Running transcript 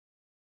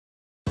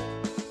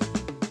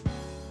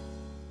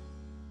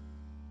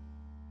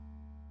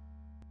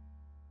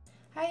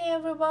Hi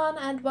everyone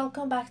and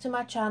welcome back to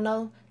my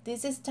channel.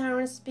 This is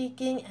Tsiren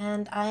speaking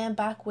and I am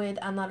back with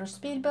another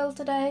speed build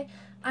today.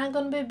 I'm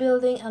going to be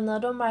building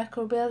another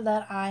micro build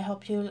that I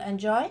hope you'll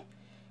enjoy.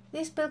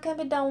 This build can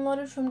be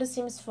downloaded from the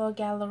Sims 4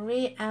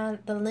 gallery and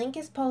the link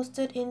is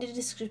posted in the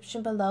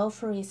description below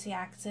for easy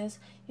access.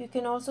 You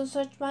can also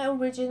search my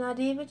origin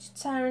ID, which is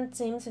Tsiren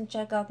Sims, and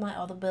check out my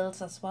other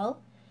builds as well.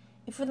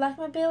 If you like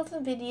my build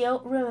and video,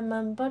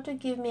 remember to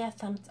give me a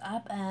thumbs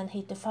up and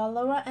hit the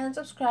follow and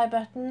subscribe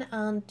button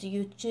on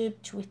YouTube,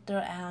 Twitter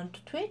and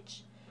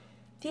Twitch.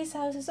 This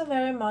house is a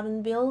very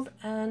modern build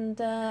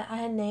and I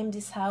have named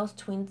this house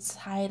Twins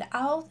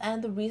Hideout,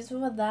 and the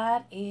reason for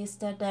that is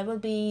that there will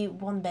be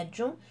one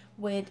bedroom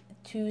with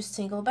two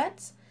single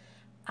beds.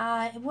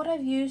 I would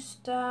have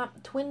used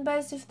twin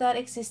beds if that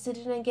existed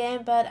in a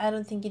game, but I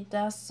don't think it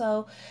does,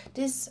 so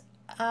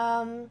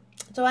I'm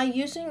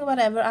using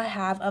whatever I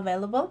have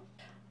available.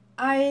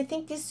 I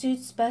think this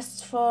suits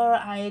best for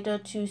either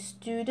two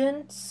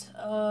students,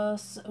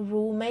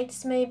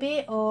 roommates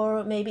maybe,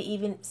 or maybe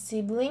even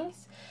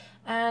siblings.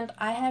 And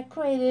I have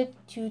created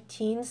two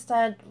teens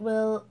that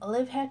will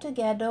live here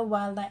together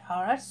while they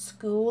are at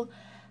school,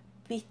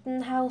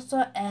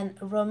 Bittenhauser and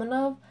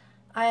Romanov.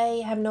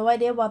 I have no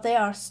idea what they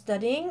are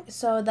studying,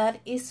 so that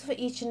is for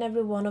each and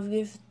every one of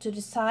you to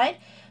decide.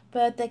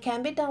 But they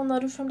can be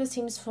downloaded from the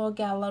Sims 4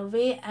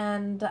 gallery,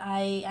 and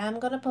I am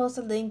gonna post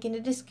a link in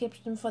the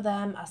description for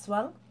them as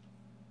well.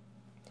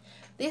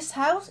 This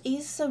house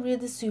is a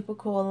really super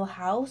cool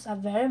house, a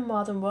very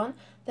modern one.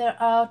 There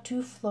are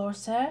two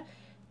floors here.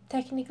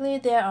 Technically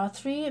there are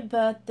three,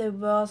 but there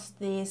was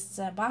this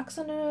box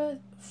on the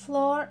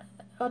floor,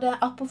 or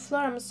the upper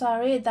floor, I'm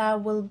sorry,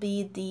 that will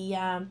be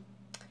the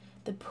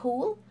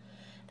pool.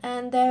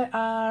 And they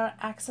are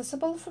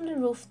accessible from the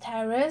roof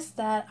terrace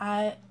that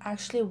I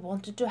actually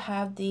wanted to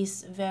have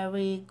this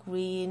very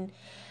green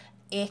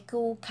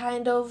eco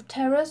kind of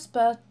terrace,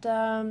 but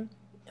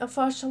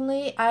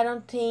unfortunately I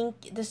don't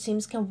think the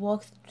Sims can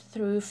walk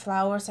through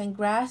flowers and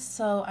grass,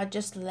 so I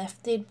just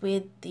left it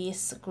with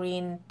these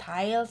green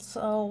tiles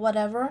or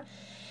whatever.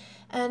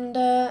 And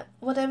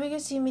whatever you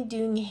see me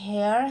doing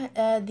here,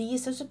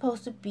 these are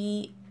supposed to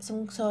be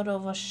some sort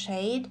of a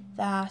shade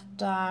that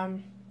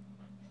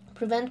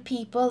prevent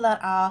people that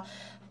are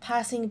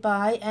passing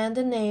by and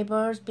the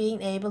neighbors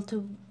being able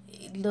to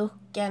look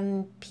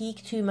and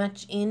peek too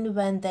much in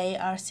when they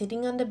are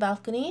sitting on the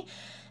balcony.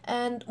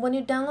 And when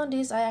you download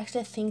this, I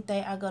actually think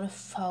they are gonna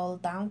fall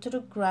down to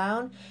the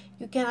ground.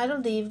 You can either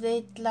leave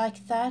it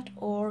like that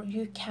or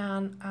you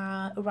can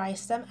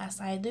erase them as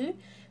I do.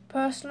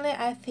 Personally,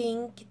 I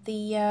think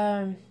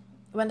the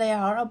when they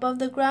are above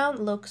the ground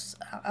looks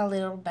a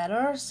little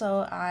better,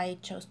 so I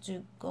chose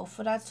to go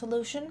for that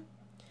solution.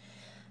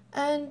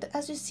 And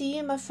as you see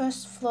in my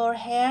first floor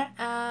here,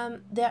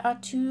 there are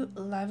two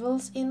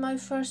levels in my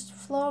first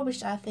floor,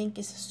 which I think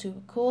is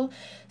super cool.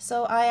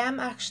 So I am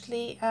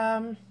actually,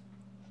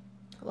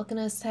 what can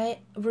I say,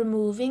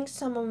 removing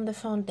some of the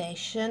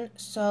foundation,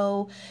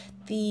 so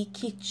the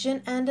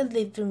kitchen and the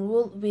living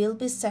room will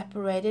be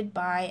separated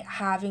by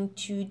having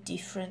two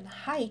different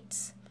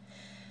heights.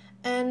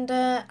 And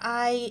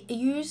I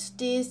use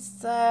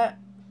this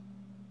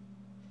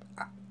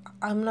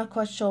I'm not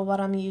quite sure what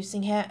I'm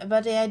using here,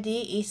 but the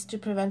idea is to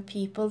prevent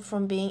people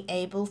from being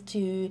able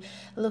to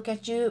look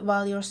at you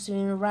while you're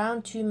swimming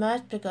around too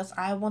much, because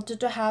I wanted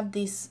to have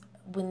these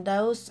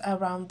windows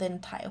around the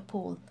entire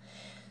pool.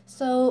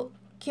 So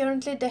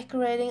currently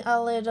decorating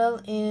a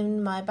little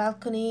in my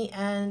balcony,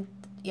 and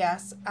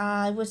yes,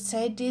 I would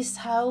say this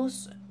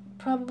house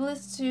probably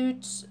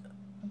suits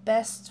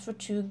best for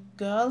two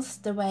girls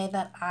the way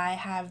that I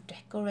have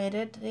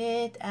decorated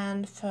it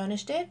and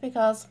furnished it,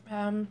 because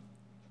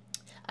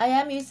I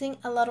am using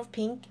a lot of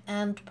pink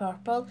and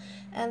purple,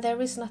 and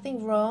there is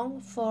nothing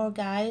wrong for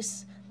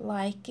guys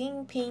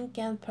liking pink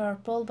and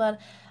purple, but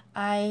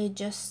I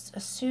just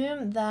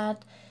assume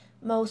that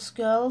most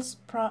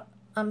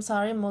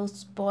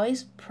most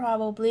boys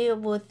probably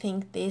would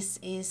think this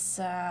is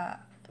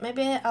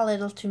maybe a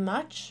little too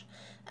much.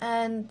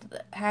 And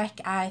heck,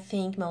 I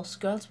think most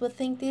girls would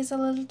think this a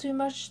little too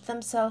much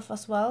themselves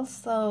as well.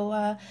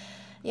 So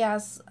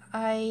yes,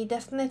 I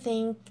definitely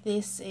think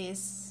this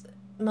is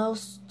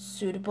most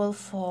suitable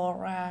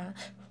for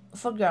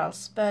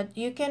girls, but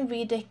you can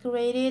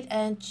redecorate it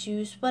and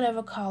choose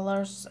whatever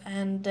colors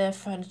and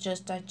furniture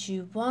that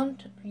you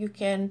want. You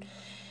can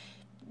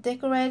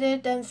decorate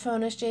it and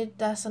furnish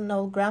it as an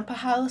old grandpa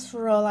house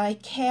for all I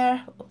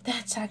care.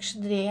 That's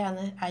actually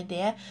an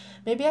idea.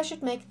 Maybe I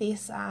should make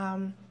this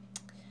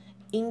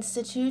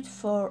institute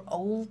for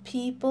old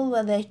people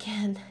where they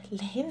can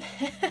live.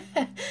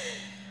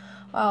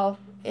 Well,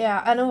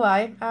 yeah, I know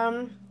why.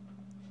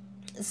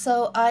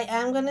 So I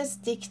am gonna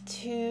stick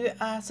to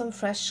some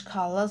fresh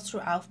colors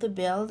throughout the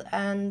build,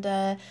 and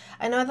I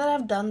know that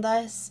I've done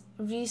this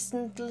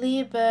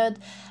recently, but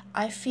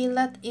I feel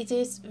that it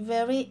is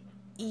very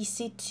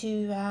easy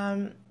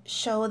to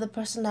show the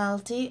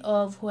personality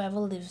of whoever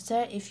lives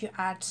there if you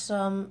add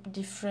some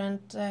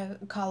different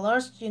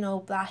colors. You know,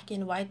 black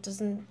and white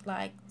doesn't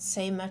like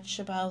say much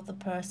about the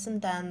person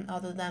than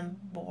other than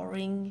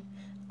boring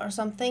or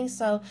something.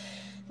 So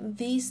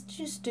these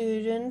two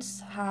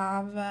students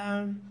have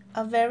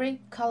a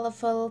very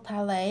colorful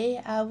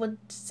palette, I would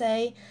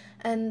say,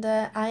 and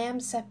I am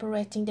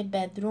separating the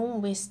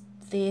bedroom with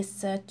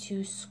this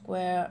 2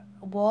 square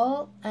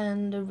wall,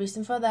 and the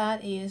reason for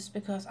that is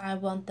because I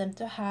want them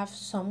to have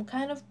some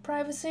kind of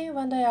privacy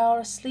when they are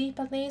asleep.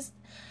 At least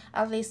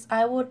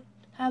I would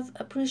have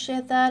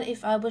appreciate that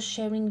if I was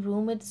sharing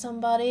room with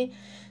somebody.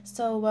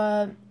 So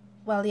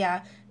well,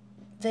 yeah,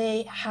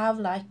 they have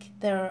like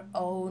their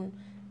own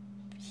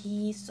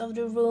piece of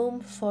the room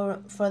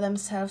for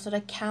themselves, so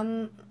they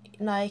can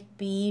like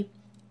be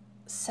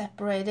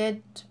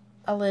separated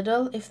a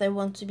little if they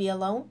want to be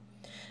alone.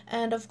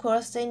 And of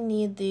course they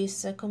need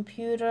this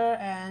computer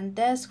and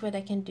desk where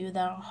they can do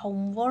their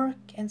homework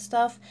and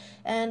stuff.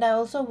 And I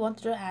also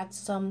wanted to add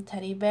some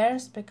teddy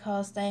bears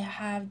because they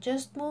have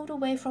just moved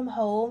away from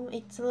home.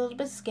 It's a little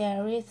bit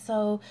scary,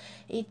 so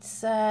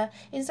it's a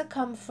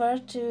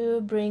comfort to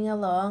bring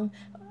along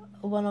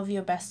one of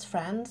your best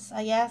friends,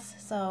 I guess.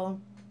 So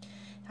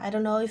I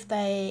don't know if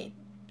they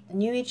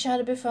knew each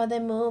other before they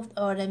moved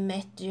or they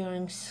met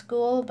during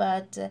school,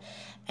 but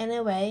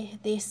anyway,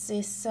 this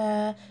is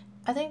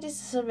I think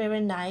this is a very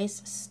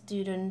nice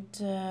student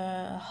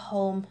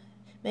home.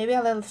 Maybe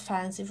a little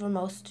fancy for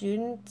most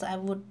students. I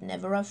would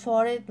never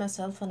afford it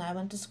myself when I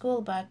went to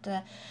school, but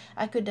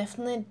I could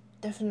definitely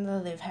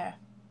live here.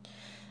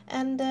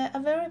 And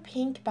a very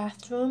pink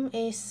bathroom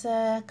is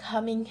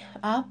coming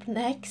up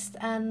next,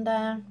 and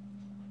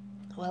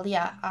well,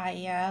 yeah,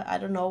 I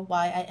don't know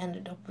why I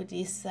ended up with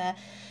this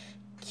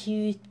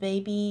cute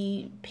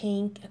baby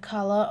pink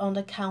color on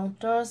the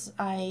counters.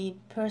 I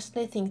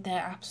personally think they're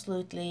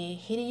absolutely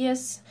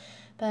hideous,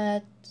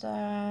 but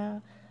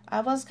I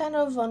was kind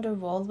of on the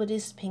roll with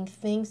this pink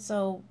thing,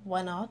 so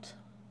why not?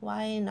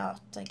 Why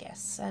not, I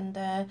guess. And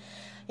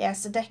yeah,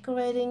 so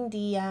decorating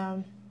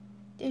the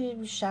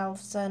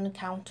shelves and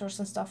counters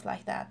and stuff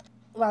like that.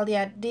 Well,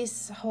 yeah,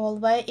 this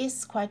hallway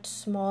is quite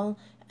small,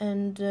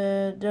 and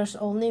there's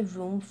only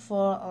room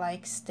for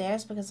like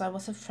stairs because I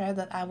was afraid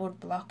that I would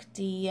block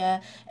the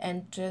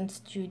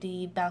entrance to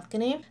the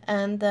balcony.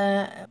 And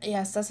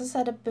yes, as I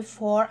said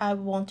before, I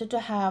wanted to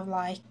have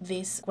like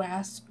this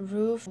grass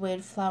roof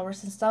with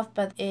flowers and stuff,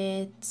 but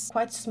it's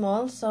quite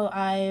small, so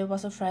I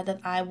was afraid that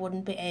I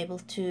wouldn't be able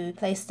to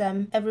place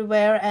them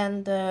everywhere,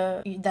 and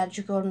that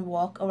you couldn't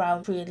walk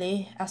around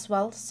freely as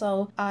well.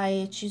 So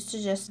I choose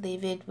to just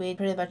leave it with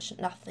pretty much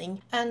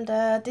nothing. And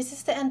this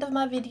is the end of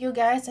my video,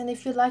 guys, and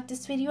if you like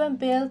this video and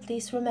build,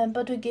 please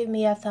remember to give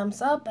me a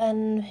thumbs up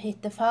and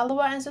hit the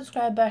follow and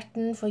subscribe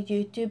button for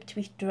YouTube,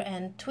 Twitter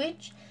and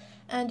Twitch.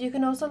 And you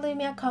can also leave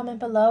me a comment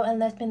below and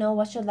let me know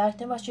what you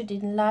liked and what you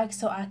didn't like,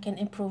 so I can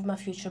improve my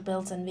future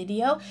builds and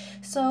video.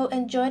 So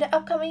enjoy the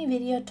upcoming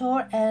video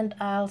tour, and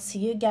I'll see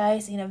you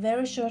guys in a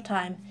very short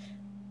time.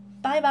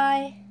 Bye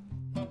bye!